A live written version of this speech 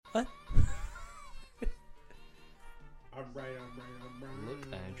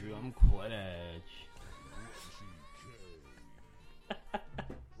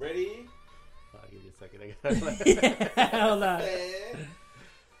Yeah, hold on.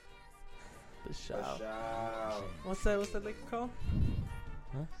 The Show. What's that liquor called?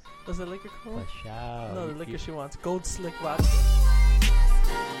 Huh? What's that liquor called? Show. No, the liquor she wants. Gold Slick Vodka.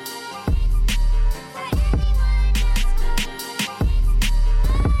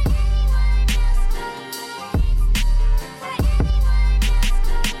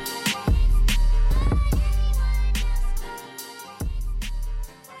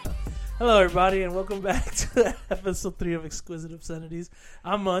 Hello, everybody, and welcome back to episode 3 of Exquisite Obscenities.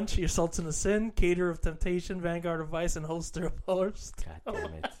 I'm Munch, your Sultan of Sin, caterer of temptation, vanguard of vice, and hoster of host. God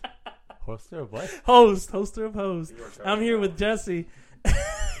damn it. Hoster of what? Hoster of host. I'm here with Jesse,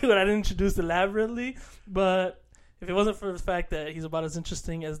 who I didn't introduce elaborately, but if it wasn't for the fact that he's about as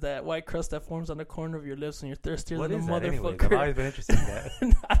interesting as that white crust that forms on the corner of your lips when you're thirstier What than is a that anyways? motherfucker. I've always been interested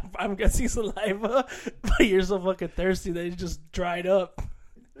in that. I'm guessing saliva, but you're so fucking thirsty that you just dried up.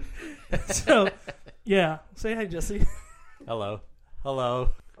 So, yeah. Say hi, Jesse. Hello. But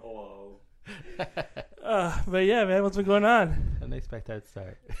yeah, man, what's been going on? Didn't expect that to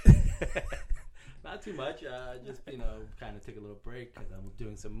start. Not too much. Just, kind of took a little break because I'm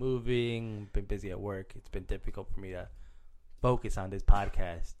doing some moving. Been busy at work. It's been difficult for me to focus on this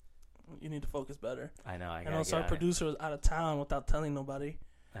podcast. You need to focus better. I know. And also, our producer was out of town without telling nobody.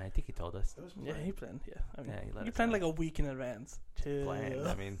 I think he told us. Yeah, he planned. Yeah, I mean, Yeah, he planned like a week in advance. Chill. Planned.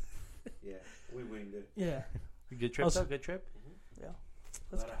 I mean, yeah, we winged it. Yeah. good trip. Also- Though? Good trip. Yeah.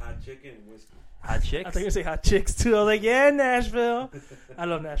 A lot of hot chicken and whiskey. Hot chicks. I think you say hot chicks too. I was like, yeah, Nashville. I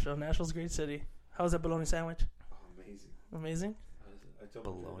love Nashville. Nashville's a great city. How was that bologna sandwich? Oh, amazing. Amazing. I told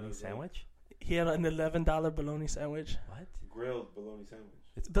him Bologna sandwich. He had an $11 bologna sandwich. What? Grilled bologna sandwich.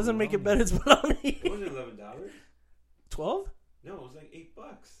 It's Doesn't make it bologna. better. It's bologna. It wasn't $11. 12? No, it was like $8.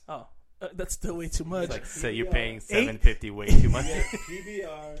 Oh, that's still way too much. It's like, so you're PBR. paying $7.50 way too much. Yeah,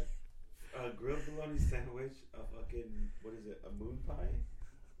 PBR, a grilled bologna sandwich, a fucking, what is it, a moon pie?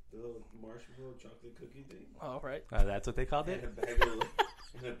 The little marshmallow chocolate cookie thing. Oh, right. That's what they called And it.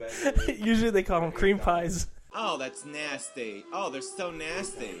 a bag of Usually they call them cream pies. Oh, that's nasty. Oh, they're so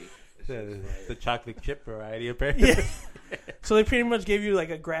nasty. The chocolate chip variety, apparently. Yeah. So they pretty much gave you like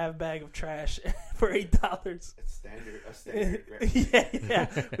a grab bag of trash for $8. It's a standard. Right? yeah,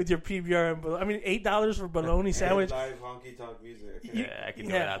 with your PBR and bologna. I mean, $8 for bologna sandwich. And live honky tonk music. Yeah, I can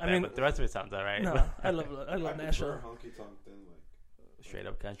do Yeah, it out I there, mean- but the rest of it sounds alright. No, I love I Nashville. prefer honky tonk than like Straight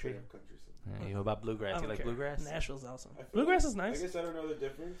up country. straight up country stuff. Yeah, you know about I bluegrass? don't You like care. bluegrass? Nashville's awesome. I feel Bluegrass like- is nice. I guess I don't know the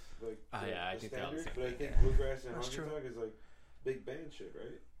difference. Like, Yeah, I the think they're all the standard, same but I thing, think yeah. bluegrass and That's honky true. tonk is like big band shit,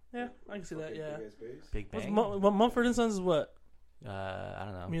 right? Yeah, I can see that. Fucking Yeah. big ass bass. Big What's Bang? what Mumford and Sons is what? I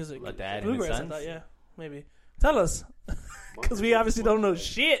don't know. Music. A dad and his Bluegrass, I sons? thought. Yeah, maybe. Tell us, because we obviously don't know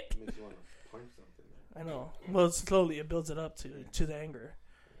shit. Makes you want to punch something. I know. Well, slowly it builds it up to the anger.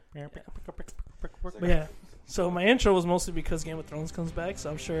 It's But like- yeah. So my intro was mostly because Game of Thrones comes back, so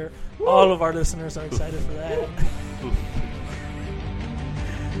I'm sure all of our listeners are excited for that.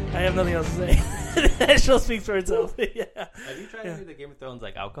 I have nothing else to say. That show speaks for itself. Yeah. Have you tried any of the Game of Thrones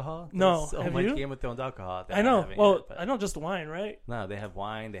like alcohol? No, There's so have much you? Game of Thrones alcohol. That I know. haven't Well, yet, but- I know just wine, right? No, they have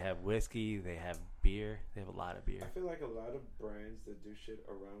wine, they have whiskey, they have beer. They have a lot of beer. I feel like a lot of brands that do shit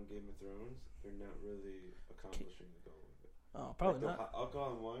around Game of Thrones, they're not really accomplishing the goal with it. Oh, probably Like not. the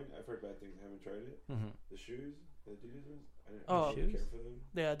alcohol and wine, I've heard bad things. I haven't tried it. Mm-hmm. The shoes, the Adidas ones, I didn't Oh. really care Shoes? for them.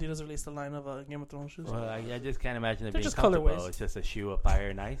 Yeah, Adidas released a line of Game of Thrones shoes. Well, I just can't imagine it They're being just comfortable. colorways. It's just a shoe of fire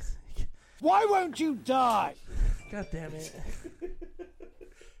and ice. Why won't you die? God damn it.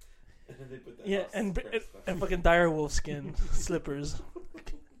 And then they put that Yeah, all and suppressed stuff. and fucking dire wolf skin slippers.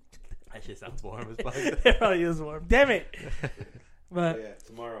 That shit sounds warm as fuck. It probably is warm. Damn it. But But yeah,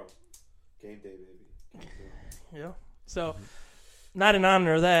 tomorrow, game day, baby. yeah. So not in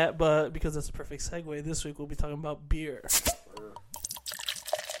honor of that, but because that's a perfect segue, this week we'll be talking about beer.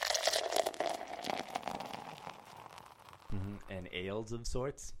 And ales of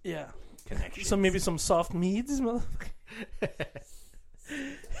sorts. Yeah. Connections. So maybe some soft meads, motherfucker.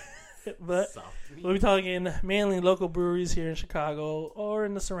 But Soft meat. we'll be talking mainly local breweries here in Chicago or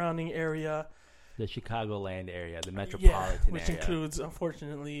in the surrounding area. The Chicagoland area, the Yeah, metropolitan which area. includes,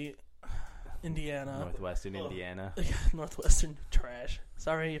 unfortunately, Indiana. Northwestern Oh. Indiana. Northwestern trash.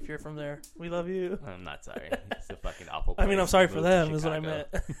 Sorry if you're from there. We love you. I'm not sorry. It's a fucking awful I mean, I'm place sorry to for move to them, is what I Chicago.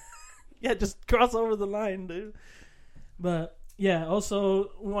 meant. Yeah, just cross over the line, dude. But, yeah,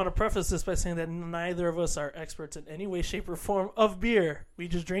 also, we want to preface this by saying that neither of us are experts in any way, shape, or form of beer. We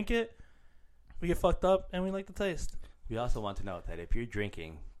just drink it, we get fucked up, and we like the taste. We also want to note that if you're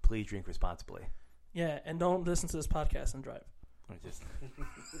drinking, please drink responsibly. Yeah, and don't listen to this podcast and drive. Or just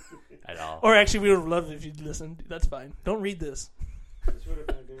at all. Or actually, we would love it if you'd listen. That's fine. Don't read this. This would have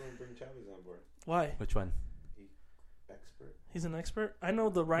been a good one to bring Chavez on board. Why? Which one? Expert. He's an expert. I know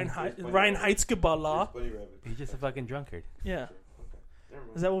the Ryan Here's Bunny Ryan Rabbit. Heitzgeballa. Bunny Rabbit. He's just a fucking drunkard. Yeah. Sure. Okay. Never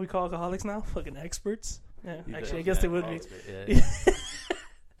mind. Is that what we call alcoholics now? Fucking experts. Yeah. He's Actually, I a- guess they would be. Yeah.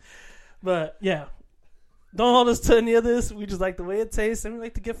 But yeah, don't hold us to any of this. We just like the way it tastes, and we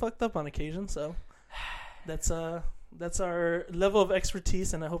like to get fucked up on occasion. So that's our level of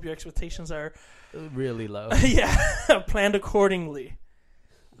expertise, and I hope your expectations are Really low. planned accordingly.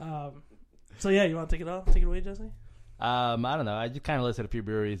 So yeah, you want to take it away, Jesse? I don't know. I just kind of listed a few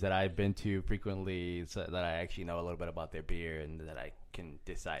breweries that I've been to frequently, so that I actually know a little bit about their beer and that I can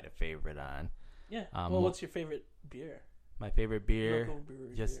decide a favorite on. Yeah. Um, Well, what's your favorite beer? My favorite beer, Local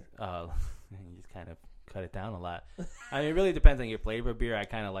brewery just beer. you just kind of cut it down a lot. I mean, it really depends on your flavor of beer. I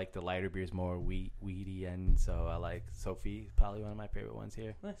kind of like the lighter beers more weedy, and so I like Sophie. Probably one of my favorite ones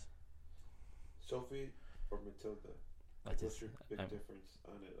here. Nice. Sophie or Matilda? I Like, just- what's your big difference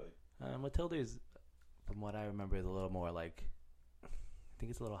on it? Like, Matilda is, from what I remember, is a little more like. I think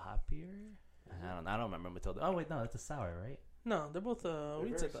it's a little hoppier. I don't remember Matilda. Oh wait, no, that's a sour, right? No, they're both they're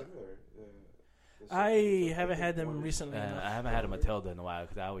wheats. very I thought. similar. The I Sophie- haven't had one them is- recently. enough. I haven't had a Matilda in a while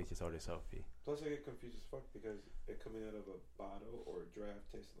because I always just order Sophie. Plus, I get confused as fuck because it coming out of a bottle or a draft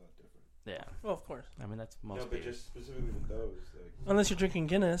tastes a lot different. Yeah, Well, of course. I mean that's most No, but beers. just specifically with those, like, Unless you're drinking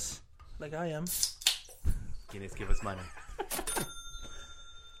Guinness, like I am. Guinness, give us money.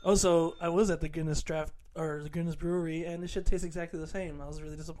 Also, I was at the Guinness draft or the Guinness brewery, and this shit tastes exactly the same. I was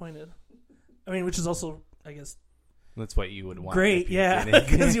really disappointed. I mean, which is also, I guess, That's what you would want. great, if you yeah, did it.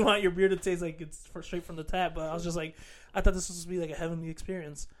 because you want your beer to taste like it's straight from the tap. But I was just like, I thought this was supposed to be like a heavenly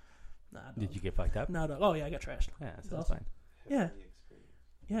experience. Nah, Did you get fucked up? No, no. Oh yeah, I got trashed. Yeah, so It's that's awesome. fine. Yeah. heavenly experience.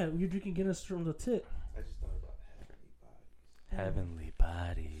 Yeah, you're drinking Guinness from the tit. I just thought about heavenly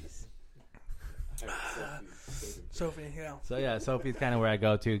bodies. Heavenly bodies. Sophie, yeah. So yeah, Sophie's kind of where I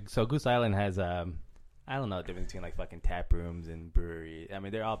go to. So Goose Island has I don't know the difference between like fucking tap rooms and brewery. I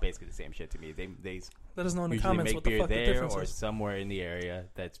mean, they're all basically the same shit to me. They Let us know in the usually comments make what the beer fuck the there difference or is. somewhere in the area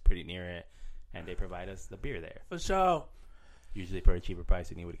that's pretty near it, and they provide us the beer there. For sure. Usually for a cheaper price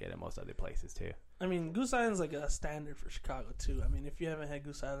than you would get at most other places too. I mean, Goose Island's like a standard for Chicago too. I mean, if you haven't had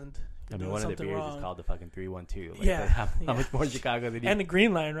Goose Island, I you're mean, doing one of the something beers wrong. is called the fucking 312. Like, Yeah, how yeah. much more Chicago than you? And the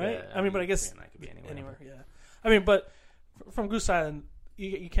Green Line, right? Yeah, I mean, but I guess Green Line could be anywhere. anywhere. Yeah. I mean, but from Goose Island,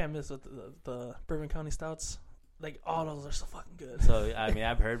 you can't miss with the Bourbon County stouts. Like all those are so fucking good. So I mean,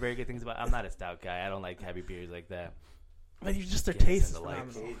 I've heard very good things about. I'm not a stout guy. I don't like heavy beers like that. But you just their Guinness taste is and the like.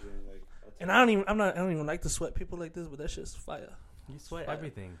 phenomenal. Cajun, like, I'll And tell I don't even like to sweat people like this, but that shit's fire. You sweat Fire.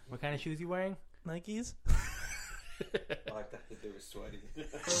 everything. What kind of shoes you wearing? Nikes. I like that they were sweaty.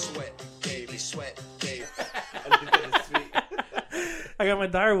 Sweat, baby, sweat, baby. I think that is sweet. I got my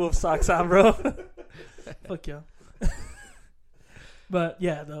direwolf socks on, bro. Fuck yeah. But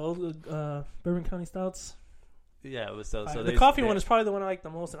yeah, the old Bourbon County stouts. Yeah, it was so. fire. So The there's- coffee there- one is probably the one I like the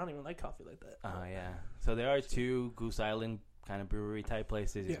most. And I don't even like coffee like that. Oh yeah. So there are two Goose Island kind of brewery type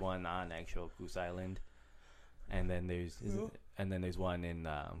places. There's Yeah. one on actual Goose Island, and then there's one in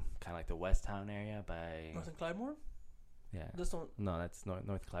kind of like the West Town area by North and Clydemore? yeah. This one, No, that's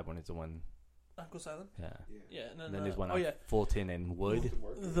North Clybourne is the one. Goose Island? Yeah. Yeah. Yeah. And And then there's one oh on yeah, Fulton and Wood.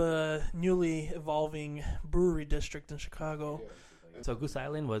 the newly evolving brewery district in Chicago. Yeah. So Goose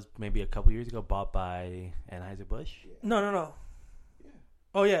Island was maybe a couple years ago bought by Anheuser-Busch. No. Yeah.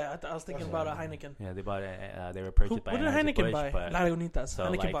 Oh yeah, I was thinking That's about a right. Heineken. Yeah, they bought they were Who, purchased by what did Heineken Anheuser-Busch, buy? but Lagunitas. so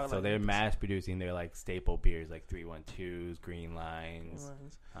Heineken bought so they're Lagunitas. mass producing their like staple beers like 312s, Green Lines,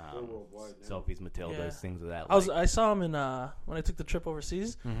 They're worldwide now. Sophie's, Matildas, Yeah. things of that. I saw him in when I took the trip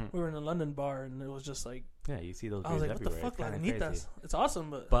overseas. Mhm. We were in a London bar, and it was just like Yeah, you see those I beers was like, "What the everywhere. fuck, It's kinda Lagunitas? crazy. It's awesome,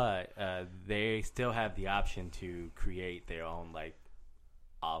 but But they still have the option to create their own like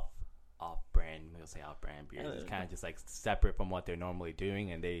off-brand. We'll say off-brand beers. It's kind of just like separate from what they're normally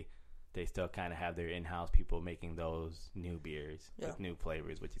doing, and they still kind of have their in-house people making those new beers with new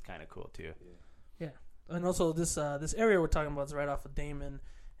flavors, which is kind of cool too. and also this area we're talking about is right off of Damon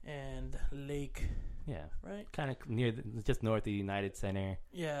and Lake, Yeah, right? kind of near, just north of the United Center.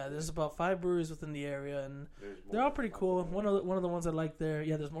 Yeah, there's about 5 breweries within the area, and There's they're more all pretty popping cool. up. One of the ones I like there,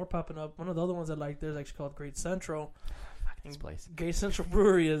 yeah, there's more popping up. One of the other ones I like there is actually called Great Central. Fuck this place. Great Central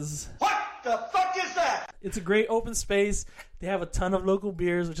Brewery is The fuck is that? it's a great open space. They have a ton of local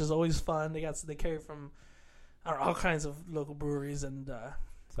beers, which is always fun. They carry from all kinds of local breweries, and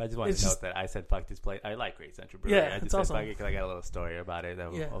So I just wanted It's to just- note that I said fuck this place. I like Great Central Brewery. Yeah, I just it's said awesome. fuck it because I got a little story about it.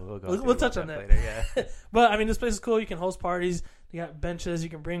 That Yeah. we'll go We'll through touch on that. later. Yeah. but I mean, this place is cool. You can host parties. They got benches. You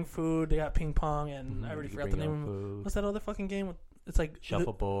can bring food. They got ping pong, and I already You forgot bring the your name. own of food. What's that other fucking game? It's like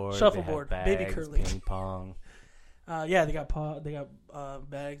Shuffleboard, Shuffleboard, they have baby bags, curling. ping pong. Yeah, they got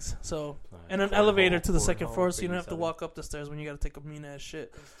bags. So and an Cornhole, elevator to the second cornhole, floor, so you don't baby have to seven. walk up the stairs when you got to take a mean ass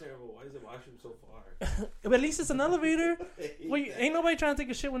shit. That's terrible. Why is the washroom so far? But at least it's an elevator. Well, ain't nobody trying to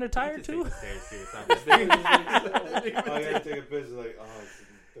take a shit when they're tired You too. just take the stairs, too. It's not that big. Oh, I gotta take a piss. Like, oh, it's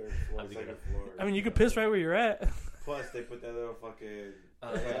the third floor, How's it second gonna- floor. I mean, you could piss right where you're at. Plus, they put that little fucking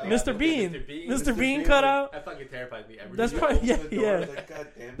Mr. Bean. Mr. Bean Bean, cut like- out. That fucking terrifies me every That's time. probably- yeah, Open the door, yeah. it's like, God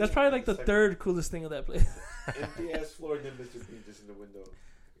damn That's it. probably like the It's third coolest thing of that place. empty ass floor, and then Mr. Bean just in the window.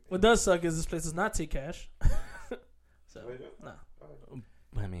 What does suck is this place does not take cash. So Wait, no? no,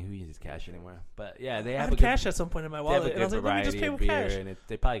 I mean, who uses cash anymore? But yeah, they I have had a good, cash at some point in my they have wallet, a and I was good like, let me just variety pay of with beer, cash. and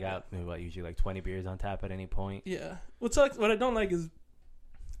they probably got usually like 20 beers on tap at any point. Yeah. What sucks? What I don't like is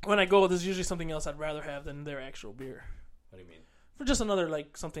when I go, there's usually something else I'd rather have than their actual beer. What do you mean? For just another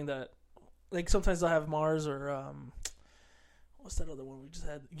like something that, like sometimes they'll have Mars or what's that other one we just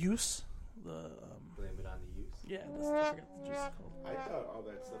had? Use the Blame it on the use. yeah. That's, I forget what the juice is called. I thought all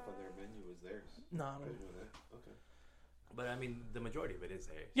that stuff on their menu was theirs. No, I I don't. didn't know that. Okay. But I mean, the majority of it is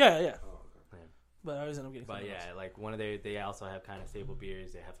theirs. Yeah, yeah. Oh, okay. But I always end up getting. But something yeah, else. like one of they also have kind of stable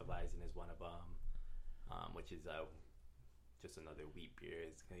beers. They have Hefeweizen is one of them, which is just another wheat beer.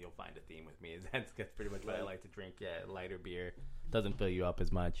 You'll find a theme with me. That's pretty much what I like to drink. Yeah, lighter beer doesn't fill you up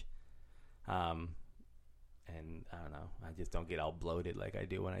as much. And I don't know. I just don't get all bloated like I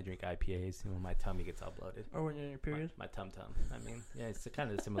do when I drink IPAs. You know, my tummy gets all bloated. Or when you're in your period. My tum tum. I mean, yeah, it's kind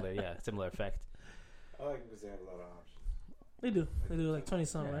of similar. Yeah, similar effect. I like them because they have a lot of options. They do. They do like 20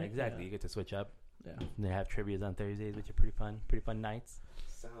 something, Yeah, right? exactly. You get to switch up. Yeah. And they have trivias on Thursdays, which are pretty fun. Pretty fun nights.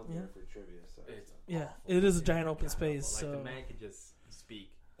 Sounds Yeah. there for trivia. So It's Yeah. It is a giant open God, space. like So the man could just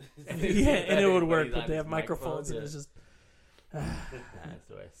speak. yeah, and it would work, He's but on they his have microphones, microphone, and it's just. That's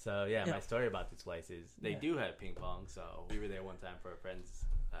the way. So yeah, Yeah. my story about this place is they Yeah. do have ping pong. So we were there one time for a friend's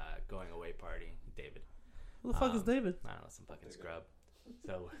going away party. David, Who the fuck is David? I don't know, some fucking scrub.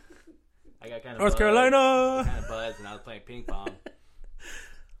 So I got kind of North Carolina. kind of buzzed, and I was playing ping pong.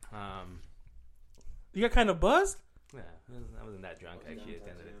 You got kind of buzzed. Yeah, I wasn't that drunk actually at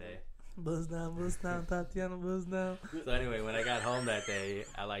the end of the day. Buzz down, Tatiana, buzz down. So anyway, when I got home that day,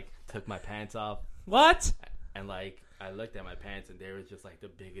 I like took my pants off. What? And like I looked at my pants, and there was just like the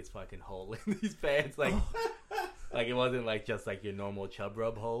biggest fucking hole in these pants. Like, like it wasn't like just like your normal chub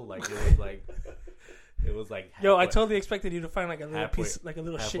rub hole. Like it was like Yo, I halfway- totally expected you to find like a little halfway- piece, like a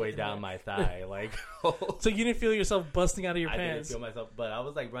little shit halfway in down there. my thigh. Like, So you didn't feel yourself busting out of your I didn't pants. feel myself, but I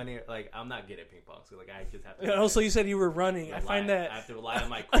was like running. Like I'm not good at ping pong, so like I just have to. And also, you said you were running. I rely- find I that have to rely on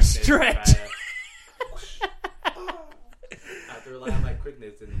my a quickness. to try stretch. I have to rely on my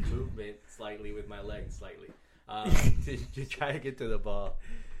quickness and movement slightly with my legs slightly to try to get to the ball.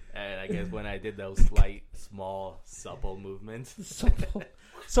 And I guess when I did those slight, small, supple movements,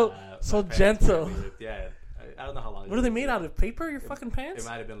 so my pants gentle. really ripped. Yeah, I don't know how long. What are they made out of? Paper? Your fucking It pants?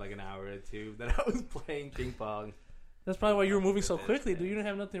 might have been like an hour or two that I was playing ping pong. That's probably why you were moving so Goodness, quickly, man. dude. You didn't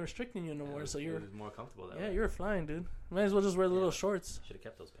have nothing restricting you no more, so It you're was more comfortable that yeah, way. you were flying, dude. Might as well just wear the little shorts. Should have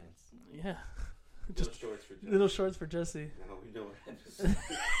kept those pants. Yeah, Just shorts for Jesse. little shorts for Jesse. No, we know what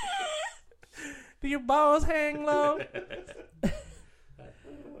Do your balls hang low?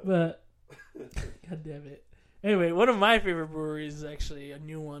 But god damn it. Anyway, one of my favorite breweries is actually a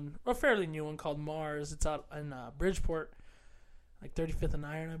new one, a fairly new one called Mars. It's out in Bridgeport, like 35th and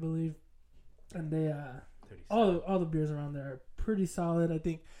Iron, I believe. And they all the beers around there are pretty solid. I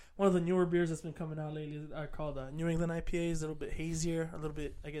think one of the newer beers that's been coming out lately are called New England IPAs, a little bit hazier, a little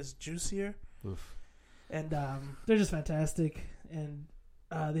bit, I guess, juicier. Oof. And they're just fantastic. And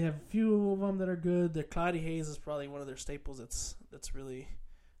they have a few of them that are good. Their Cloudy Haze is probably one of their staples. That's really,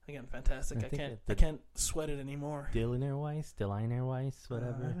 again, fantastic. I I think can't the- I can't sweat it anymore. Dilliner Weiss, I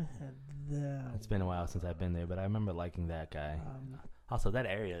whatever. haven't had that. It's been a while since I've been there, but I remember liking that guy. Um, Also, that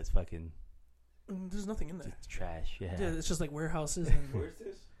area is fucking there's nothing in there. just trash. Yeah. Yeah, it's just like warehouses. And Where's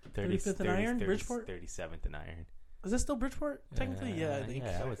this? 35th and Iron, Bridgeport? 37th and Iron. is this still Bridgeport? Technically, yeah, I think. Yeah,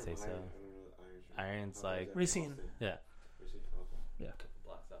 I Aside would from say so. Iron, I don't know the Iron Street. Iron's Oh, like is that Racine. Boston? yeah, Racine, okay. a couple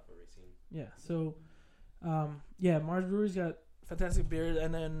blocks off of Racine. Yeah. So, yeah, Mars Brewery's got fantastic beer,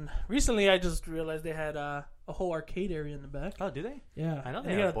 and then recently I just realized they had a whole arcade area in the back. Oh, do they? Yeah, I know and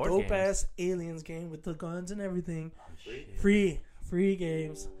they got have a board dope games. ass Aliens game with the guns and everything. Oh, shit. Free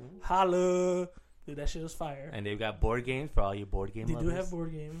games. Holla, dude, that shit was fire. And they've got board games for all you board game They lovers. do have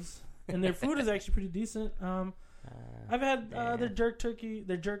board games, and their food is actually pretty decent. I've had yeah. their jerk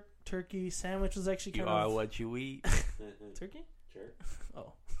turkey sandwich was actually You kind are of what you eat. turkey. Sure.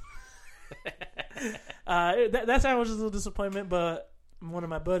 Oh. That sandwich was a little disappointment, but one of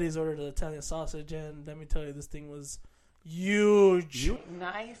my buddies ordered an Italian sausage, and let me tell you, this thing was huge.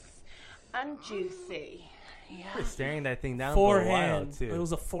 Nice and juicy. We're staring that thing down for a while Forehand. too. It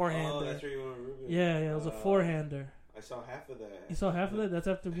was a forehander. Oh, that's where you want to Rubin. Yeah, it was a forehander. I saw half of that. You saw half of it? That's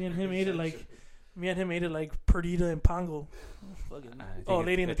after me and him ate it like Perdita and Pongo. Fucking, I think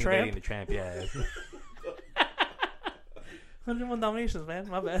Lady and I the think Tramp? Lady and the Tramp, yeah. 101 Dalmatians, man.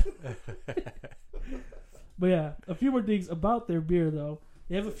 My bad. But yeah, a few more things about their beer, though.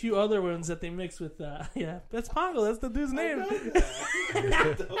 They have a few other ones that they mix with, yeah, that's Pongo. That's the dude's name.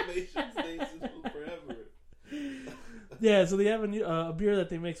 Dalmatians names is forever. Yeah, so they have a beer that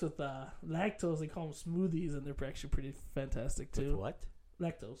they mix with lactose. They call them smoothies, and they're actually pretty fantastic, too. With what?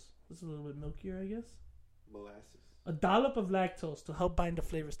 Lactose. This is a little bit milkier, I guess. Molasses. A dollop of lactose to help bind the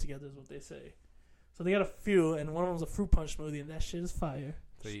flavors together is what they say. So they got a few, and one of them's a fruit punch smoothie, and that shit is fire.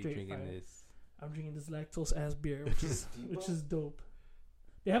 So you're Straight drinking fire. this? I'm drinking this lactose ass beer, which is Depot? which is dope.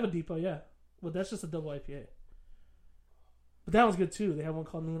 They have a depot, yeah. Well, that's just a double IPA. But that one's good too. They have one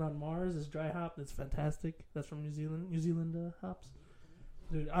called Noon on Mars. It's dry hop. That's fantastic. That's from New Zealand hops.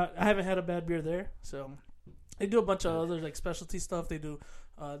 Dude, I haven't had a bad beer there. So they do a bunch of other like specialty stuff. They do.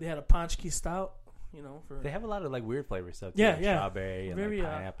 They had a Paczki stout. You know, for They have a lot of like weird flavor stuff. Too, yeah, like yeah, strawberry and very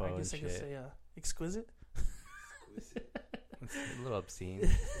like pineapple I and guess I could shit. say exquisite. It's a little obscene.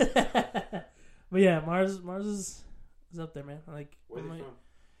 But yeah, Mars is up there, man. Like, Where are they I'm like- from?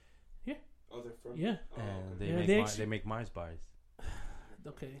 Yeah. Oh, they're from. Yeah. Oh, And okay. they Yeah, make they they make Mars bars.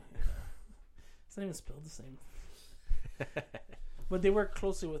 Okay. It's not even spelled the same. But they work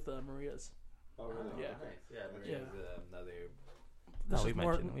closely with Maria's. Oh, really? Yeah. Okay. Yeah, Yeah. another. That's No, we just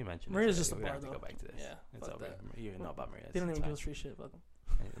more- mentioned. Maria's this just a already. We bar, have to though. go back to this. Yeah, It's fuck over. that. You know about Maria's. They don't It's even fine. give us free shit. Fuck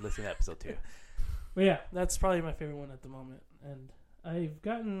 'em. Listen to episode 2. But yeah, that's probably my favorite one at the moment. And I've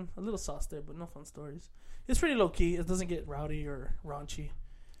gotten a little sauce there, but no fun stories. It's pretty low key. It doesn't get rowdy or raunchy.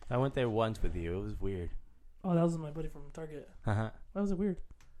 I went there once with you. It was weird. Oh, that was my buddy from Target. Uh-huh. Why was it weird?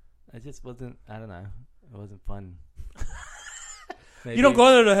 It just wasn't. I don't know. It wasn't fun. You don't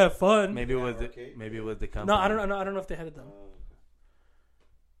go there to have fun. Maybe it was. Yeah, okay. Maybe it was the company. No, I don't know. I don't know if they had it done.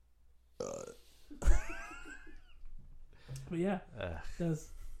 But yeah, that's.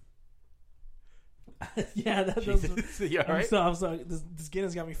 Yeah, that does. Jesus, you all right? I'm sorry. This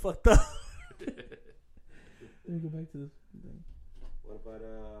Guinness got me fucked up. Let me go back to this thing. What about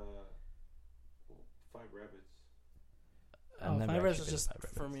Five Rabbits? I've never Five Rabbits actually is been to just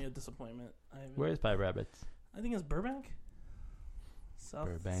Five for Rabbits. me a disappointment. Where is Five Rabbits? I think it's Burbank.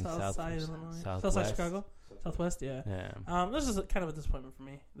 Burbank, South side South- Illinois, Southwest. Southside Chicago, Southwest. Yeah. Yeah. This is kind of a disappointment for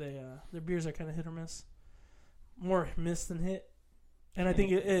me. Their beers are kind of hit or miss, more miss than hit, and I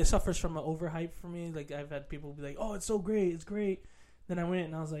think it suffers from an overhype for me. Like I've had people be like, "Oh, it's so great, it's great," then I went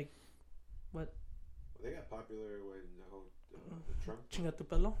and I was like, "What? They got popular when the whole the Trump. Chinga tu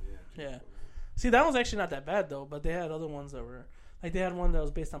pelo?" Yeah. Yeah. See, that one's actually not that bad though, but they had other ones that were like they had one that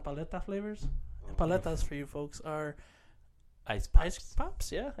was based on paleta flavors. And paletas for you folks are Ice ice pops.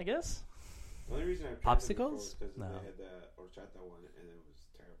 pops, yeah, I guess. The only reason I tried them before Popsicles? was because No. they had the horchata one, and it was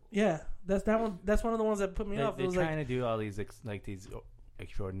terrible. Yeah, that's that one. That's one of the ones that put me off. It They're was trying like to do all these these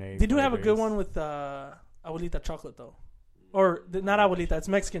extraordinary. they do have a good flavors. one with abuelita chocolate though, or not abuelita. It's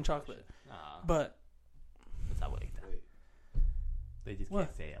Mexican chocolate, Nah, but it's abuelita. Wait. They just What?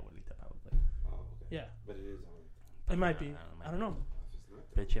 can't say abuelita probably. Oh, okay. yeah, But it is on. it might be. I don't know. If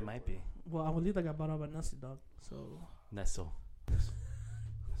it's not, Bitch, it might be. Well, abuelita got bought out by Nasi Dog, so Nestle.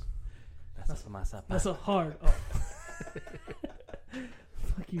 That's a mazapán. that's a hard. Oh.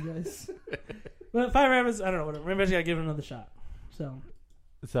 Fuck you guys. But Five Rabbits, I don't know. Whatever. Maybe I just gotta give it another shot.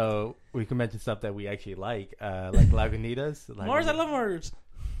 So we can mention stuff that we actually like Lagunitas. Mars, I love Mars.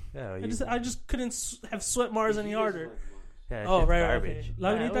 Yeah, I just couldn't have sweat Mars any harder. Yeah, Oh, it's right, garbage. okay.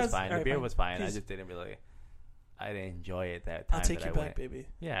 Yeah, it was Lagunitas? fine. The Alright, beer fine. was fine. I Please. just didn't really. I didn't enjoy it that time. I'll take that you I back, went. baby.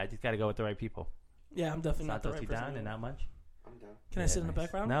 Yeah, I just got to go with the right people. Yeah, I'm definitely not the Santos, right you person. down and not much. I'm down. Can I Yeah, sit in the nice.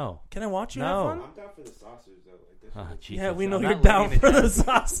 background? No. Can I watch you No. have fun? I'm down for the sausage though. Like that. Oh, shit Jesus. Yeah, we know I'm you're not down letting for it the down.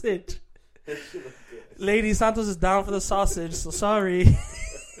 sausage. that shit look good. Lady Santos is down for the sausage, so sorry.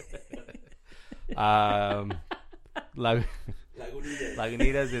 Lag- Lagunitas.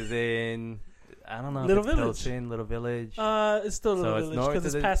 Lagunitas is in. I don't know. Little if it's Village. Pilsen, Little Village. It's still a So little it's village north because of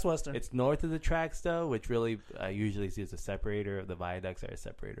it's the- past Western. It's north of the tracks, though, which really usually is a separator of the viaducts are a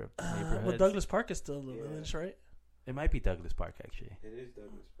separator of the neighborhoods. well, Douglas Park is still a little Yeah. village, right? It might be Douglas Park, actually. It is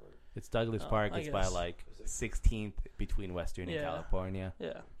Douglas Park. It's Douglas Oh, Park. I It's by guess. like It's like- 16th between Western and Yeah. California.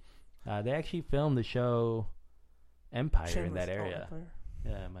 Yeah. They actually filmed the show Empire in Shameless. that Oh, area. Empire.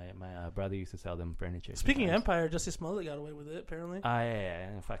 Yeah, my brother used to sell them furniture. Speaking of sometimes. Empire, Jussie Smollett got away with it, apparently.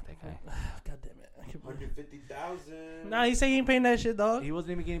 Yeah. Fuck that guy. God damn it. I can't believe- 150,000. Nah, he said he ain't paying that shit, dog. He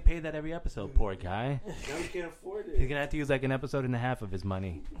wasn't even getting paid that every episode. Poor guy. Now he can't afford He's it. gonna have to use like an episode and a half of his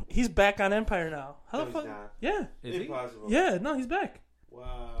money. He's back on Empire now. How No, the he's fuck? not. Yeah. Is he? Impossible. Yeah, no, he's back.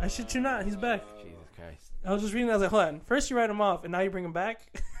 Wow. I shit you not, he's back. Jesus Christ. I was just reading, I was like, hold on. First you write him off, and now you bring him back?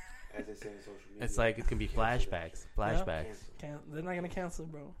 As they say in social media. It's like it can be flashbacks. Flashbacks. Cancel. They're not going to cancel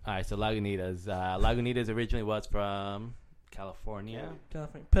it, bro. All right, so Lagunitas. Lagunitas originally was from California.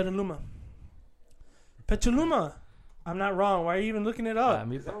 California. Petaluma. Petaluma. I'm not wrong. Why are you even looking it up? I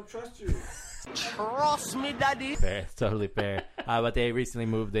mean, Because I don't trust you. Trust me, daddy. fair. It's totally fair. But they recently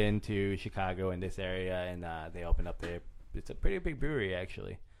moved into Chicago in this area, and they opened up there. It's a pretty big brewery,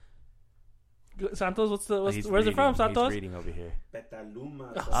 actually. Santos, He's where's it from, reading- Santos? He's reading over here.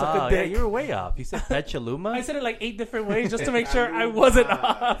 Petaluma. Suck a Oh, yeah, dick. you were way off. You said Petaluma? I said it like 8 different ways just to make sure I wasn't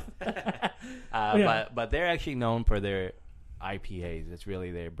off. Yeah. But they're actually known for their IPAs. It's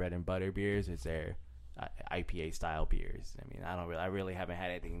really their bread and butter beers. It's their IPA style beers. I mean, I really haven't had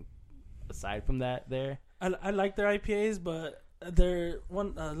anything aside from that there. I like their IPAs, but they're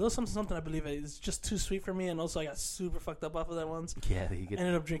one little something I believe is just too sweet for me, and also I got super fucked up off of that once. Yeah, you get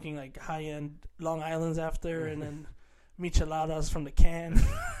Ended up drinking like high end Long Islands after, and then micheladas from the can.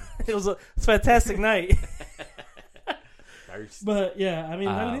 It was a fantastic night. thirst. But yeah, I mean,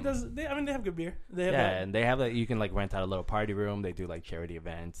 Um, they have good beer. They have Yeah, and they have like you can like rent out a little party room. They do like charity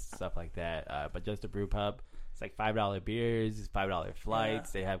events, stuff like that. But just a brew pub, it's like $5 beers, $5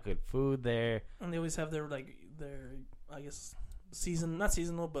 flights. They have good food there. and they always have their I guess not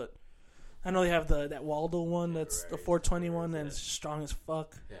seasonal, but I know they have that Waldo one that's the 420 one, and it's strong as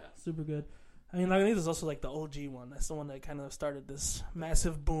fuck. Yeah. Super good. I mean, Lagunitas is also like the OG one. That's the one that kind of started this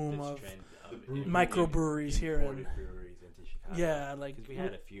massive boom of microbreweries here in breweries into Chicago. yeah, like because we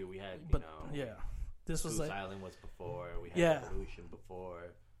had a few. We had but yeah, this was Goose like Island was before. We had Yeah. Evolution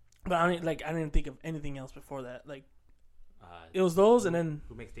before. but I didn't think of anything else before that. Like Uh, it was those, and then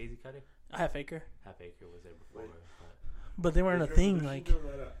who makes Daisy Cutter? Half Acre, Half Acre was there before. Wait. but they weren't a Does thing. Revolution Like do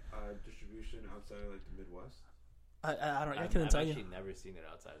a lot of distribution outside of like the Midwest. I I've couldn't tell actually you. never seen it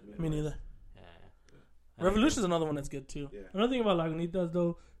outside of Me neither. Yeah. Revolution's another one that's good too. Yeah. Another thing about Lagunitas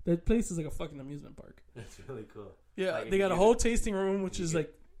though, that place is like a fucking amusement park. That's really cool. Yeah, Like, they got a you whole get- tasting room, which you is get-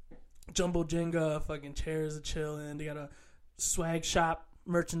 like jumbo Jenga, fucking chairs to chill in. They got a swag shop,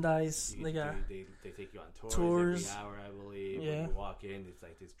 merchandise. They got they take you on tours, Tours. every hour, I believe. Yeah. When you walk in, it's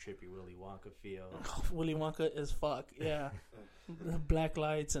like this trippy Willy Wonka feel. Willy Wonka as fuck. Yeah, black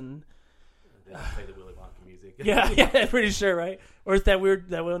lights and They play the Willy Wonka music. yeah, pretty sure, right? Or it's that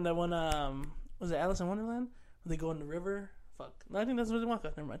one. Was it Alice in Wonderland? Where they go in the river. Fuck, no, I think that's Willy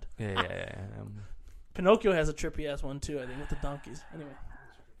Wonka. Never mind. yeah. Pinocchio has a trippy ass one too. I think with the donkeys. Anyway,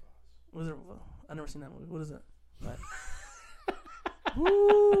 was it? I never seen that movie. What is that?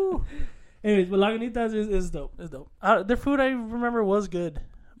 Woo. Anyways, but Lagunitas is dope. It's dope. Their food I remember was good.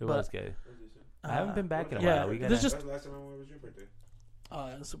 It But, was good. I haven't been back in a yeah, while. We there's gotta, just- That was the last time I went was your birthday. Oh,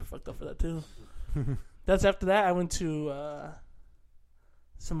 I was super fucked up for that too. That's after that I went to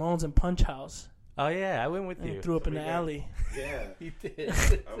Simone's and Punch House oh yeah, I went with you. and threw up in the We got- alley. Yeah. You did.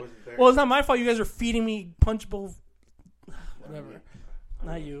 I wasn't there. Well, it's not my fault. You guys were feeding me Punch Bowl. Whatever.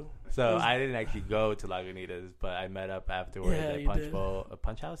 Not you. So I didn't actually go to Lagunitas, but I met up afterwards Yeah, at you Punch did. Bowl,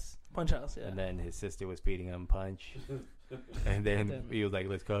 Punch House, Punch House. Yeah. and then his sister was feeding him punch, and then Damn it. he was like,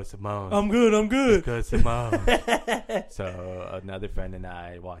 "Let's go, Simone." I'm good. I'm good. Let's go, Simone. So another friend and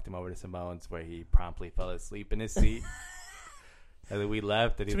I walked him over to Simone's, where he promptly fell asleep in his seat. And then we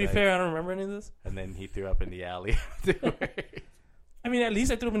left, and To be fair, I don't remember any of this. and then he threw up in the alley afterwards. I mean, at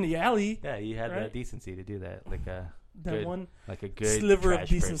least I threw up in the alley. Yeah, he had the Right? decency to do that, like a That one good sliver of trash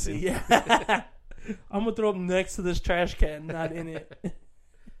decency. person. Yeah. I'm gonna throw up next to this trash can, not in it.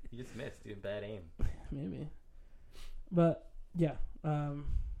 You just missed, dude. Bad aim. Maybe. But yeah,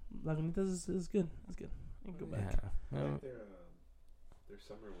 Lagunitas is good. It's good. You can go back. Yeah. I like their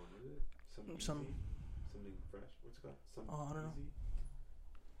summer one, was it? Something fresh. What's it called? Something Oh, I don't know. easy?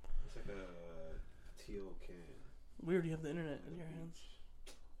 It's like a teal can. Weird, you have the internet in your hands.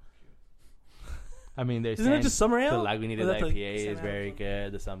 I mean, there's Isn't it just summer the ale? Lagunitas Or that's like IPA is San very Ale?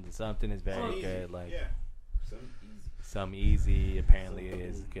 good. The something is very Easy. good. Like Yeah. Some easy. some easy apparently Something.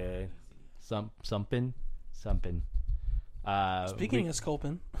 is good. Something. Speaking of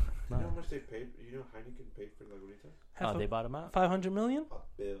Sculpin, You know how much they paid? You know Heineken paid for Lagunitas? they bought them out. 500 million. A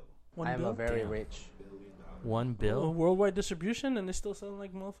bill. I am a very rich. $1 billion. $1 bill. Worldwide distribution, and they still selling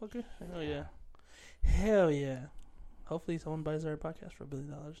like motherfucker. Hell yeah. Hopefully, someone buys our podcast for $1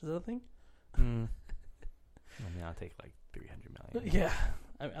 billion. Is that a thing? Mm. I mean, I'll take like 300 million. Yeah,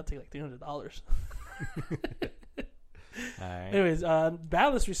 I'll take like $300. All right. Anyways,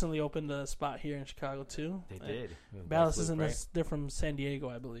 Ballas recently opened a spot here in Chicago too. They did. Ballas isn't as they're from San Diego,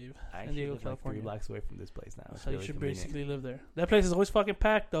 I believe. I San Diego, live like 3 California. blocks away from this place now. It's So really you should convenient. basically live there. That place is always fucking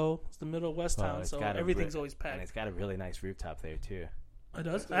packed though. It's the middle of West Well, Town, it's so got a everything's ri- always And packed. it's got a really nice rooftop there too. It does.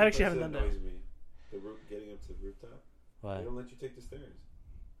 That's the I actually place haven't that done that. annoys me. Getting up to the rooftop. They What? don't let you take the stairs.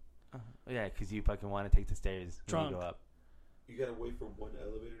 Yeah, because you fucking want to take the stairs when you Drunk. go up. You gotta wait for one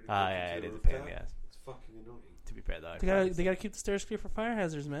elevator to Ah, get yeah, you it to is the a pain in rooftop. the ass. It's fucking annoying. To be fair though, They gotta keep the stairs clear for fire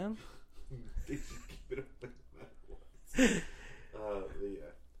hazards, man. They should keep it open no matter what.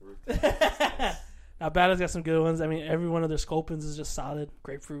 Rooftop. Now Ballas got some good ones. I mean, every one of their Sculpins is just solid.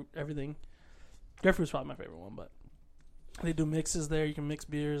 Grapefruit, everything. Grapefruit's probably my favorite one, but they do mixes there. You can mix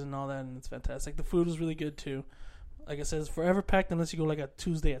beers and all that, and it's fantastic. The food was really good too. Like I said, it's forever packed unless you go like a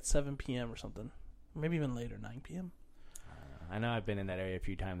Tuesday at 7 p.m. or something. Maybe even later, 9 p.m. I know I've been in that area a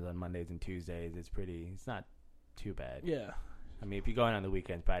few times on Mondays and Tuesdays. It's not too bad. Yeah, I mean, if you're going on the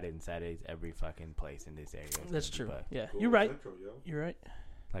weekends, Fridays and Saturdays, every fucking place in this area. is that's gonna true. be fucked. Yeah, Cool you're right. Central, yo. You're right.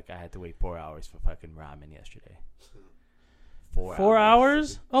 Like I had to wait 4 hours for fucking ramen yesterday. 4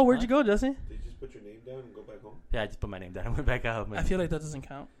 hours? Oh, where'd Huh? you go, Jesse? Did you just put your name down and go back home? Yeah, I just put my name down and went back out. I feel like that doesn't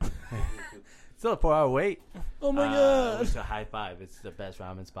count. Still a 4-hour wait. Oh my I god! went to High Five. It's the best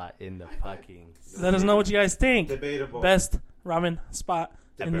ramen spot in the fucking Let us know what you guys think. Debatable. Best ramen spot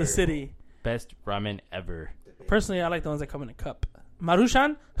in the Debatable. city. best ramen ever. Debatable. Personally, I like the ones that come in a cup.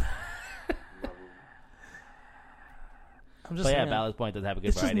 Marushan? I'm just But yeah, saying. Ballast Point does have a good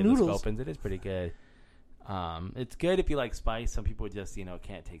It's just variety of the noodles. Sculpins. It is pretty good. It's good if you like spice. Some people just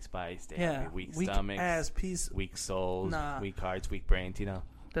can't take spice. They Yeah, have weak weak stomachs, ass piece. weak souls, Nah. weak hearts, weak brains.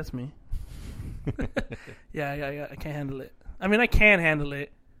 That's me. Yeah, I can't handle it. I mean, I can handle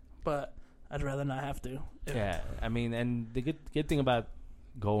it, but I'd rather not have to. Yeah, I mean, and the good thing about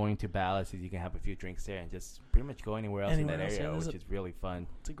going to Ballast is you can have a few drinks there and just pretty much go anywhere else Anywhere in that else, area, yeah, there's which is really fun.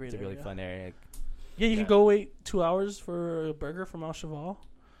 It's a great It's a really area. fun area. Yeah, you Yeah. can go wait 2 hours for a burger from Al Cheval,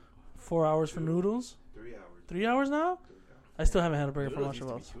 4 hours for noodles, 3 hours. 3 hours now. 3 hours. I still haven't had a burger from Al Noodles used to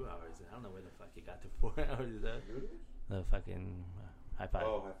Cheval's. be 2 hours. I don't know where the fuck you got the 4 hours. Noodles? The fucking High Five.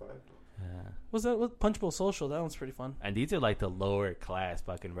 Oh, high five. Yeah. What's that? What Punch Bowl Social? That one's pretty fun. And these are like the lower class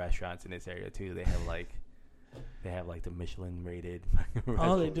fucking restaurants in this area too. They have like the Michelin rated.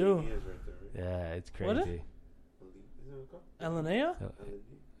 Oh, they do. Is right there, right? Yeah, it's What is- crazy. Isn't it called? Alanea?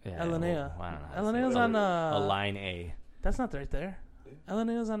 Yeah, Alanea. well, I don't know how to say Alanea's it. on a line A. That's not right there. Yeah.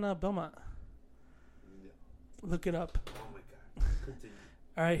 Alanea's on Belmont. No. Look it up. Oh my god. Continue.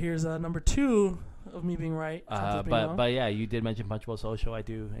 All right, here's number 2 of me being right. Something being wrong. But yeah, you did mention Punch Bowl Social. I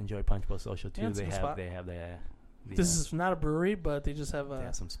do enjoy Punch Bowl Social too. Yeah, it's a they good have spot. they have the This is not a brewery, but they just have they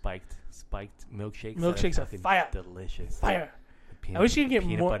have some spiked milkshakes. Milkshakes that are fucking fire. delicious. fire. The peanut, I wish you could get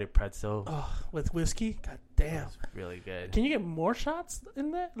peanut more- butter pretzel. Oh, with whiskey. God damn. It's really good. Can you get more shots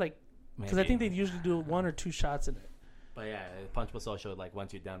in that? Like, because I Maybe. think they usually do 1 or 2 shots in it. But yeah, Punch Bowl Social, like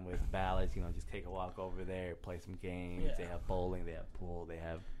once you're done with ballads, just take a walk over there, play some games. Yeah. They have bowling, they have pool, they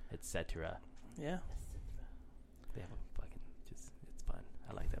have etc. Yeah, They have a fucking it's fun.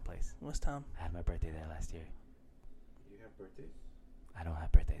 I like that place. West Town. I had my birthday there last year. You have birthday? I don't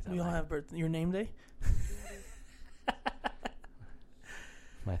have birthdays. We all have your name day.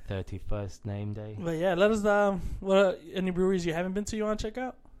 my 31st name day. But yeah, let us what any breweries you haven't been to you want to check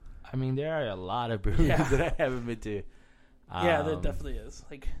out? I mean, there are a lot of breweries Yeah. that I haven't been to. Yeah, there definitely is.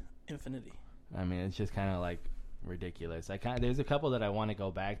 Like infinity. I mean, it's just kind of like ridiculous. There's a couple that I want to go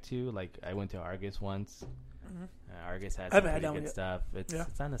back to. Like I went to Argus once. Argus had I some haven't had pretty that one good yet. stuff. It's Yeah.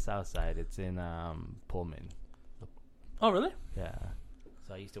 it's on the south side. It's in Pullman. Oh, really? Yeah.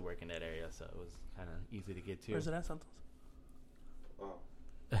 So I used to work in that area, so it was kind of easy to get to. Where's it at, Santos? Oh.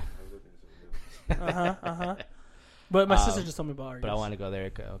 I was looking at something else. But my Um, sister just told me about Argus. But I want to go there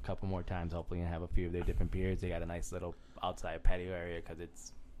a couple more times, hopefully, and have a few of their different beers. They got a nice little outside patio area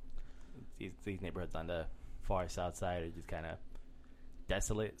because these neighborhoods on the far south side are just kind of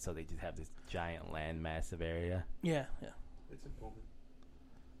desolate, so they just have this giant land massive area. Yeah. It's in Pullman.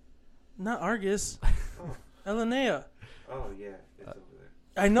 Not Argus. Oh. Alanea. Oh, yeah. It's over there.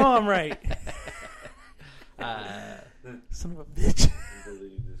 I know I'm right. Son of a bitch. I'm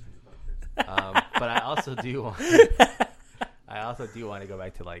deleting this from the podcast. But I also do want to go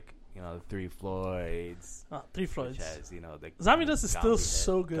back to the Three Floyds. Oh, Three Floyds. Which has, the Zombie Dust is still Zombie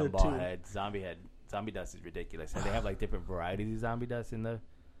so good, Gumball too. Head, Zombie Dust is ridiculous, and they have different varieties of Zombie Dust in the.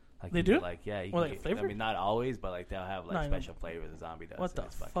 They you do? get, yeah. You Or, can like, get, I flavor? mean, not always, but they'll have No, I know. special flavors of Zombie Dust. What and the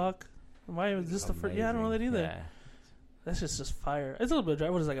it's fucking fuck? Why was this the first? Yeah, I don't know that amazing. either. Yeah. That's just fire. It's a little bit of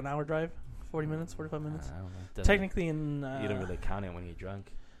drive. What is it, like an hour drive? 40 minutes, 45 minutes. I don't know. Doesn't- Technically, in you don't really count it when you're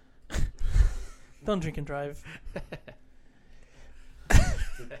drunk. don't drink and drive.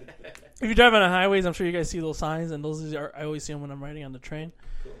 If you drive on the highways, I'm sure you guys see those signs, and those are I always see them when I'm riding on the train.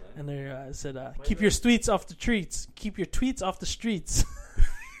 Cool, And they said, "Keep your tweets off the treats. Keep your tweets off the streets."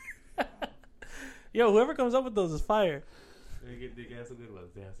 Yo, whoever comes up with those is fire. They have some good ones.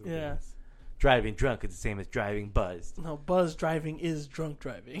 Yeah. Driving drunk is the same as driving buzzed. No, buzz driving is drunk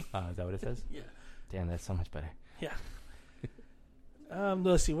driving. Is that what it says? Yeah. Damn, that's so much better.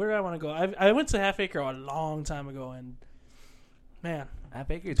 Let's see. Where do I want to go? I went to Half Acre a long time ago, and man, Half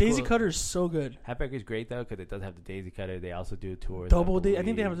Acre is Daisy cool. Cutter is so good. Half Acre is great though because it does have the Daisy Cutter. They also do tours. Double I think they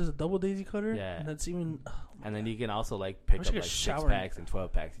believe. have just a double Daisy Cutter. Yeah. And that's even. And then you can also like pick wish up I could like shower 6 in packs and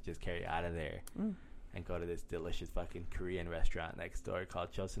 12 packs and just carry out of there and go to this delicious fucking Korean restaurant next door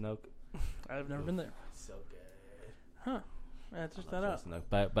called Chosunok. I've never been there. So good. Huh. Yeah, check that out.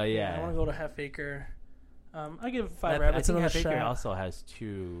 Chosunok. But yeah. I want to go to Half Acre. I give Five I Rabbits think another Half Acre shot. also has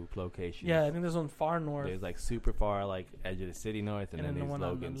 2 locations. Yeah, I think there's one far north. There's like super far, like edge of the city north, and then the there's one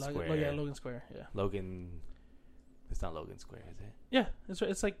Logan on Square. yeah, Logan Square. Yeah. Logan. It's not Logan Square, is it? Yeah,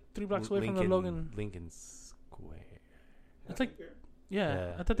 it's like 3 blocks away from the Logan. Lincoln Square. It's like Yeah.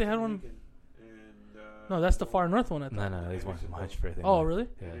 yeah. I thought they had one. And, No, that's the far north one. I thought. No, there's one much further. Oh, really?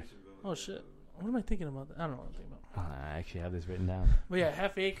 Yeah. Oh shit. What am I thinking about? I don't know what I'm thinking about. I actually have this written down. But yeah,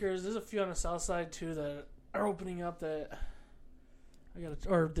 Half Acres. There's a few on the south side too that are opening up that I gotta,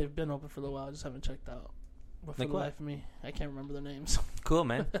 or they've been open for a little while. I just haven't checked out. But for Like the what? life of me, I can't remember their names. Cool,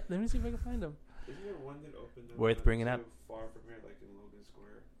 man. Let me see if I can find them. Isn't there one that opened up Worth not bringing too up? far from here, like in Logan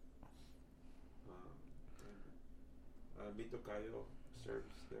Square? Mito Cayo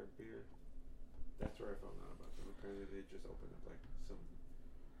serves their beer. That's where I found out about them. Apparently, they just opened up like some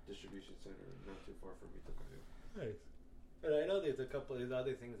distribution center not too far from Mito Cayo. Nice. But I know there's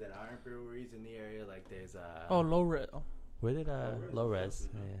other things that aren't breweries in the area. Like there's Low Res. Oh, where did Low Res? Pilsen,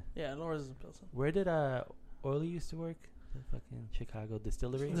 Yeah. yeah, Low Res is in Pilsen. Where did Orly used to work? The fucking Chicago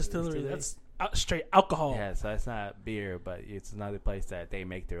distillery. Distillery. That's straight alcohol. Yeah, so that's not beer, but it's another place that they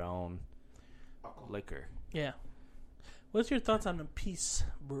make their own liquor. Yeah. What's your thoughts on the Peace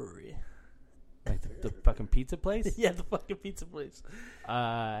Brewery? Like the fucking pizza place? Yeah, the fucking pizza place. The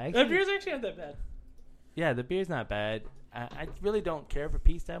Actually, beer's actually not that bad. yeah, the beer's not bad. I really don't care for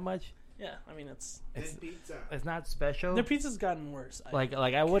Peace that much. Yeah, I mean it's pizza. It's not special. their pizza's gotten worse. Like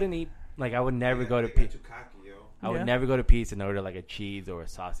I wouldn't eat. Like I would never go to They got Peace. too cocky, yo. I would Yeah. never go to Peace and order like a cheese or a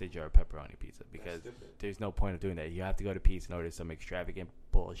sausage or a pepperoni pizza because stupid. there's no point of doing that. You have to go to Peace and order some extravagant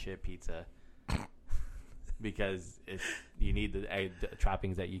bullshit pizza because you need the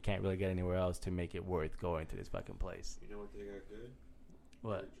toppings that you can't really get anywhere else to make it worth going to this fucking place. You know what they got good?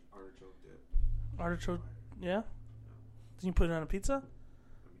 What? Artichoke dip. Artichoke. Yeah. Did you put it on a pizza?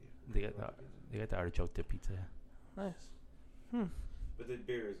 I They got the artichoke dip pizza. Nice. But the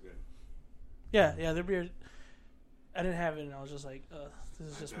beer is good. Yeah, their beer. I didn't have it, and I was just like,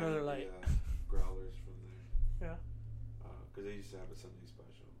 "This is just I Miller got Lite." the, growlers from there. Yeah. Because they used to have a Sunday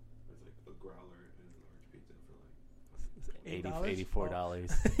special. It's like a growler and a large pizza for like $8? $84.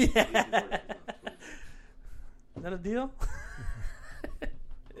 Yeah. $84. Is that a deal?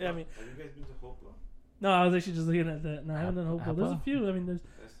 Yeah, I mean, have you guys been to Hopla? no, I was actually just looking at that. No, I haven't done Hopewell. There's a Hopewell? few. I mean, there's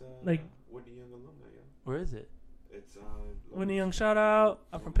That's Like- Whitney Young alumni, yo. Where is it? It's Whitney Young. Shout out.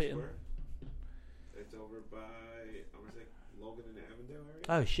 I'm from Peyton. Square. It's over by I want to say Logan and Avondale area.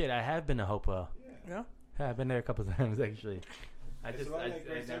 Oh shit! I have been to Hopewell. Yeah. Yeah. Yeah, I've been there a couple of times actually. It's a lot like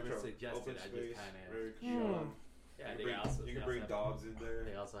Grand Central. Open space, very strong. Yeah, You can bring, you can bring dogs in there.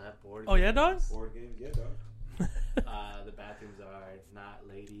 They also have board. Oh yeah, dogs. Board games, yeah, dog. The bathrooms are. It's not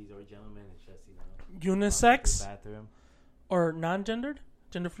ladies or gentlemen. It's just Unisex bathroom. or non-gendered,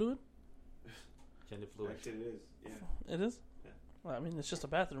 gender fluid. Gender fluid. Actually, it is. Yeah. It is. Yeah. Well, I mean, it's just a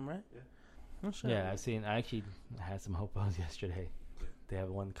bathroom, right? Yeah. Oh, shit. Yeah, I actually had some Hopewells yesterday. They have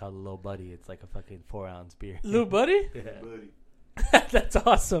one called Little Buddy. It's like a fucking 4-ounce beer. Little buddy. Yeah. Buddy. That's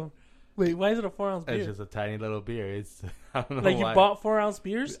awesome. Wait, why is it a 4-ounce beer? It's just a tiny little beer. It's I don't know Like you why. bought 4-ounce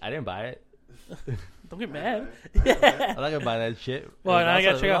beers? I didn't buy it. Don't get mad. I know, right? I'm not gonna buy that shit. Well, It was now I gotta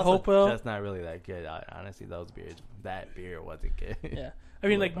also- check it out was also Hopewell. Just not really that good. Honestly, that beer wasn't good. Yeah. I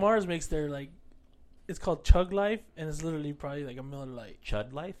mean, like Mars makes their like, it's called Chug Life, and it's literally probably like a Miller Lite.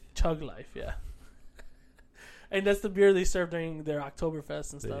 Chud Life. Chug Life, yeah. And that's the beer they serve during their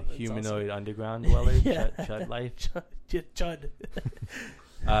Oktoberfest and The stuff. It's humanoid underground dweller. Yeah. Chud Life. awesome. Chud.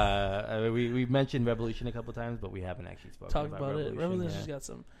 We mentioned Revolution a couple times, but we haven't actually spoken Talk about it. Revolution's yeah. got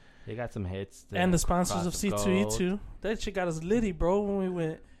some. They got some hits. And the sponsors of Cross Gold. C2E2. That shit got us litty, bro, when we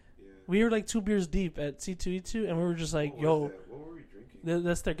went. Yeah. We were like 2 beers deep at C2E2, and we were just like, What was yo. that? What were we drinking?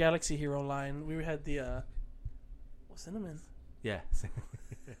 That's their Galaxy Hero line. We had the cinnamon. Yeah.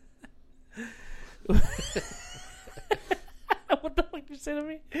 What the fuck you say to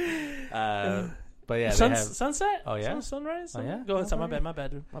me? But yeah, they have Sunset. Oh, yeah? Sunrise. Oh, yeah? Go inside. My Okay.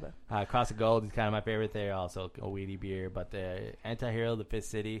 bad, dude. My bad. Cross the Gold is kind of my favorite there. Also a weedy beer, but the Anti-Hero, the Fifth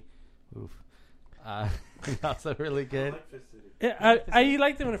City, oof, also really I good. like Fist City. Yeah, I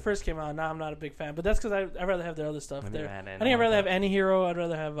liked it when it first came out. Now I'm not a big fan, but that's because I'd rather have their other stuff When there. they're at I think I'd Anaheim. rather have Anti-Hero. I'd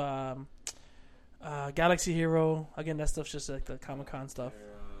rather have Galaxy Hero. Again, that stuff's just like the Comic-Con stuff.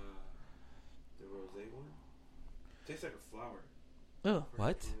 The rosé one tastes like a flower. Ugh.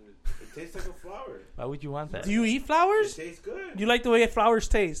 What? It tastes like a flower. Why would you want that? Do you eat It flowers? tastes good. Do you like the way flowers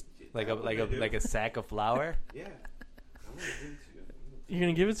taste? Like I do. a sack of flour? Yeah. I'm gonna give it to you. You're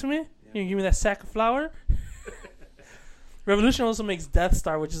gonna give it to me? You're gonna give me that sack of flour? Revolution also makes Death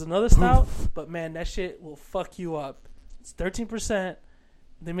Star, which is another stout, but man, that shit will fuck you up. It's 13%.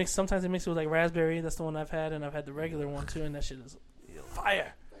 Sometimes they mix it with like raspberry. That's the one I've had, and I've had the regular one too, and that shit is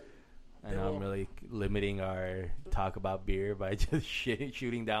fire. I know I'm really limiting our talk about beer by just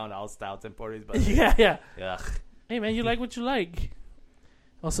shooting down all stouts and porters. But Yeah. ugh. Hey man, you like what you like.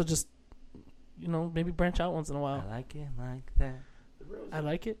 Also, just maybe branch out once in a while. I like it like that. The rosé. I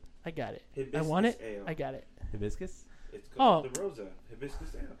like it. I got it. I Hibiscus want it. ale. I got it. Hibiscus? It's called Oh. the Rosa.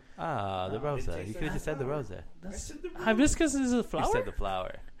 Hibiscus ale. Ah, the It Rosa. tastes You could have like just said the flower. Rosa. I said the rose. Hibiscus is a You flower. said the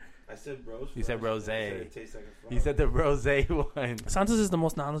flower. I said rose. You said first, and I rosé. said it tastes like a flower. You said the rosé one. Santos is the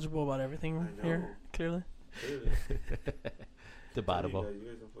most knowledgeable about everything I know. here. Clearly. Clearly. Debatable. You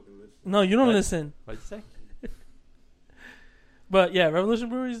guys don't fucking listen. No, you don't What? listen. What'd you say? But yeah, Revolution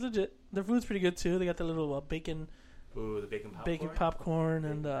Brewery is legit. Their food's pretty good too. They got the little bacon Ooh, the bacon popcorn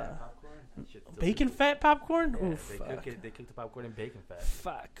and popcorn. That shit's so bacon good. fat popcorn. Yeah, Oof, they fuck. cook it. They cook the popcorn in bacon fat.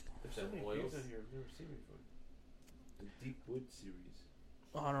 Fuck. There's so The many oils. beers on here I've never seen before. The Deep Wood series.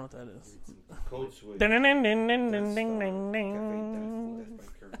 Oh, I don't know what that is. Cold Switch. Ding, ding, ding, ding, ding, Death ding, Star, ding, ding. Cafe Death, Death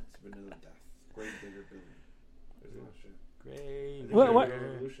by Currents, Vanilla Death, Great Dinner Billy. There's a lot of shit. Great. What-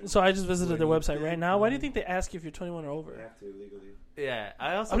 Revolution. So I just visited their What website you right think? now. Why do you think they ask you if you're 21 or We over? have to legally. Yeah,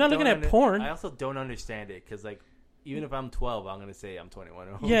 I also. I'm not looking don't at porn. I also don't understand it because, like, even if I'm 12, I'm gonna say I'm 21.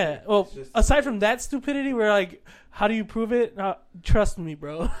 or older. Yeah. Well, It's just- aside from that stupidity, we're like, how do you prove it? Trust me,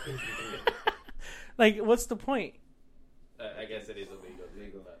 bro. Like, what's the point? I guess it is illegal.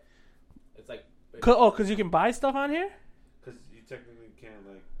 Legal. But it's like. Because you can buy stuff on here. Because you technically can't,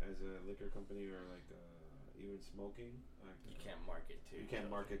 like, as a liquor company or, like, even smoking, like, You can't market to. you can't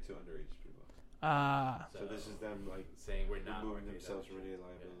market to underage people. So So this is them, like, saying we're not removing marketing themselves that from any shit.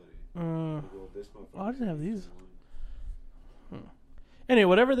 liability. Well, this Oh, I didn't have these. one. Anyway,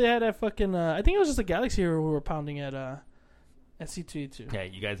 whatever they had at fucking, I think it was just a Galaxy Hero we were pounding at C2E2. Yeah,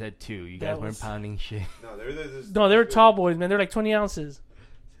 you guys had two. You That guys weren't was- pounding shit. No, this. No, they were tall boys, man. They're like 20 ounces.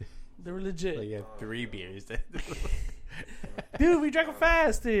 They were legit. So you had 3 beers. Dude, we drank them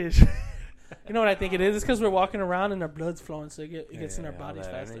fast, ish. You know what I think it is? It's because we're walking around and our blood's flowing, so it gets in our all bodies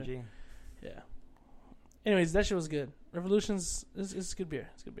that faster. energy. Yeah. Anyways, that shit was good. Revolution's it's good beer.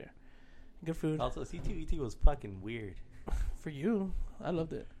 It's good beer. Good food. Also, C2E2 was fucking weird. For you, I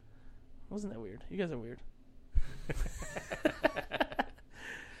loved it. Wasn't that weird? You guys are weird.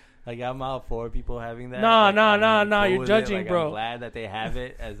 Like, I'm all for people having that. No, Like, no, I'm no, no, cool you're with judging, it. Like, bro. I'm glad that they have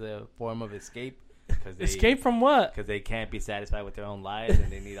it as a form of escape. Escape from what? Because they can't be satisfied with their own lives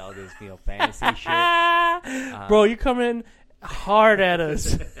and they need all this, fantasy shit. Bro, you're coming hard at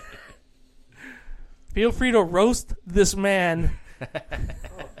us. Feel free to roast this man. Oh,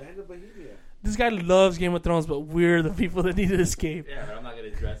 Band of Bohemia. This guy loves Game of Thrones, but we're the people that need to escape. Yeah, but I'm not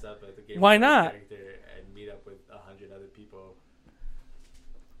going to dress up as a Game Why of Thrones not? character and meet up with 100 other people.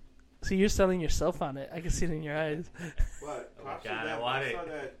 See, you're selling yourself on it. I can see it in your eyes. What? Oh my Cops God, that, I want it. saw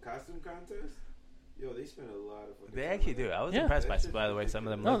that costume contest. Yo, they spent a lot of fucking They time actually on do. that. I was Yeah. impressed by, That shit's by the way, some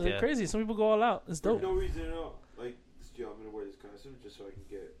of them No, looked. they're Yeah. crazy. Some people go all out. It's For dope. no reason at all. Like, yo, I'm gonna wear this costume just so I can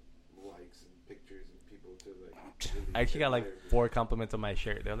get likes and pictures and people to like. Really I actually got like admire me. 4 compliments on my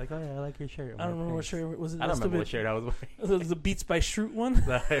shirt. They're like, "Oh yeah, I like your shirt." I don't remember what shirt was it. I don't remember what shirt I was It was the Beats by Shroot one.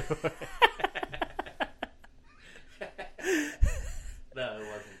 wearing. No, it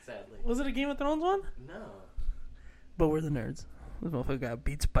wasn't. Sadly, Was it a Game of Thrones one? no. But we're the nerds. This motherfucker got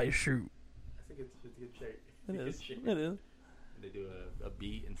Beats by Shroot. I think it's a good shirt. It It's a good is. shirt. It is. They do a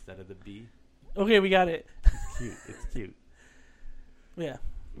B instead of the B. Okay, we got it. It's cute. It's cute. Yeah. You guys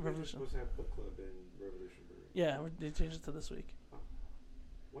are Revolution. supposed to have book club in Revolution Brewery. Yeah, they changed it to this week.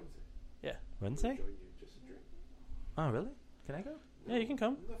 Wednesday. Wednesday? I'll join you just to drink. Oh, really? Can I go? Yeah, you can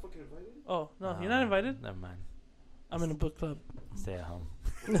come. I'm not fucking invited. Oh, no, you're not invited. Never mind. I'm in a book club. Stay at home.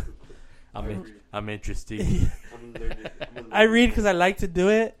 I'm interested. I'm learning. I read because I like to do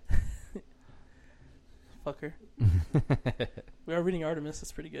it. Fucker. We are reading Artemis.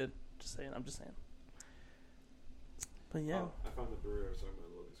 It's pretty good. Just saying. I'm just saying. But yeah. Oh, I found the brewery I was talking about a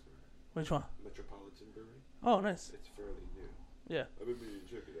little bit. Which one? Metropolitan Brewery. Oh, nice. It's fairly new. Yeah. I've been meaning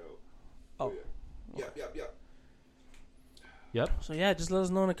to check it out. Oh. Yeah. Yeah. Yep. So yeah, just let us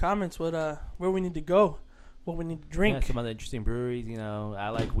know in the comments what where we need to go, what we need to drink. Yeah, some other interesting breweries. You know, I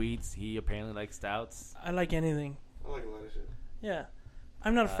like wheats. He apparently likes stouts. I like anything. I like a lot of shit. Yeah.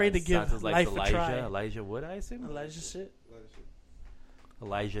 I'm not afraid to give Stouts is like life a try. Elijah Wood, I assume. Elijah shit. A lot of shit.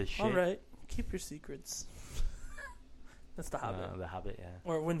 Elijah shit. All right. Keep your secrets. That's the Hobbit. The Hobbit, yeah.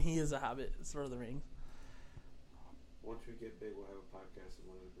 Or when he is a Hobbit, it's Lord of the Rings. Once we get big, we'll have a podcast in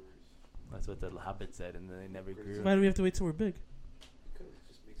one of the breweries. That's what the Hobbit said, and then they never grew. Why do we have to wait till we're big? Because it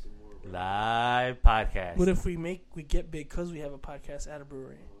just makes it more. Live podcast. What if we get big because we have a podcast at a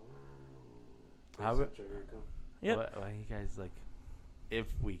brewery? How How Yep. Why you guys like? If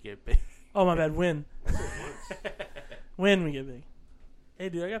we get big. Oh my bad. When? I said once. When we get big. Hey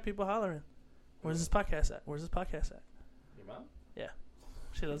dude, I got people hollering. Where's this podcast at? Where's this podcast at? Your mom?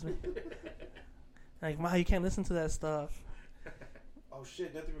 She loves me. Like, Ma, you can't listen to that stuff. Oh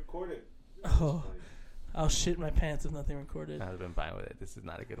shit! Nothing recorded. Oh, I'll shit my pants if nothing recorded. I've been fine with it. This is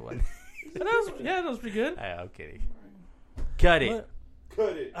not a good one. That was pretty good. I'm kidding. Cut it. But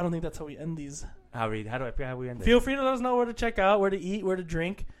Cut it. I don't think that's how we end these. How do I forget how we end it? Feel free to let us know where to check out, where to eat, where to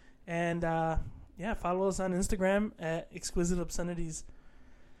drink, and yeah, follow us on Instagram at Exquisite Obscenities.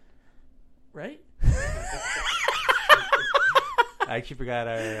 Right? I actually forgot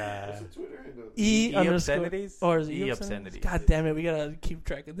our What's the Twitter handle? E-obscenities? Or is it E-obscenities. God damn it, we gotta keep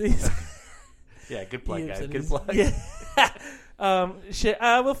track of these. Yeah, good plug, guys. Good E-obscenities. plug. Yeah.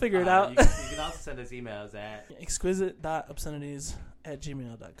 We'll figure it out. You can also send us emails at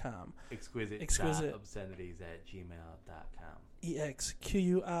exquisite.obscenities@gmail.com. exquisite.obscenities@gmail.com.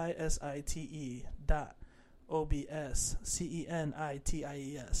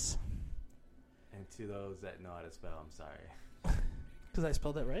 EXQUISITE.OBSCENITIES. And to those that know how to spell, I'm sorry. Because I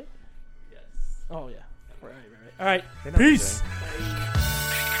spelled that right? Yes. Oh, yeah. Right. All right. They know what they're Peace. doing.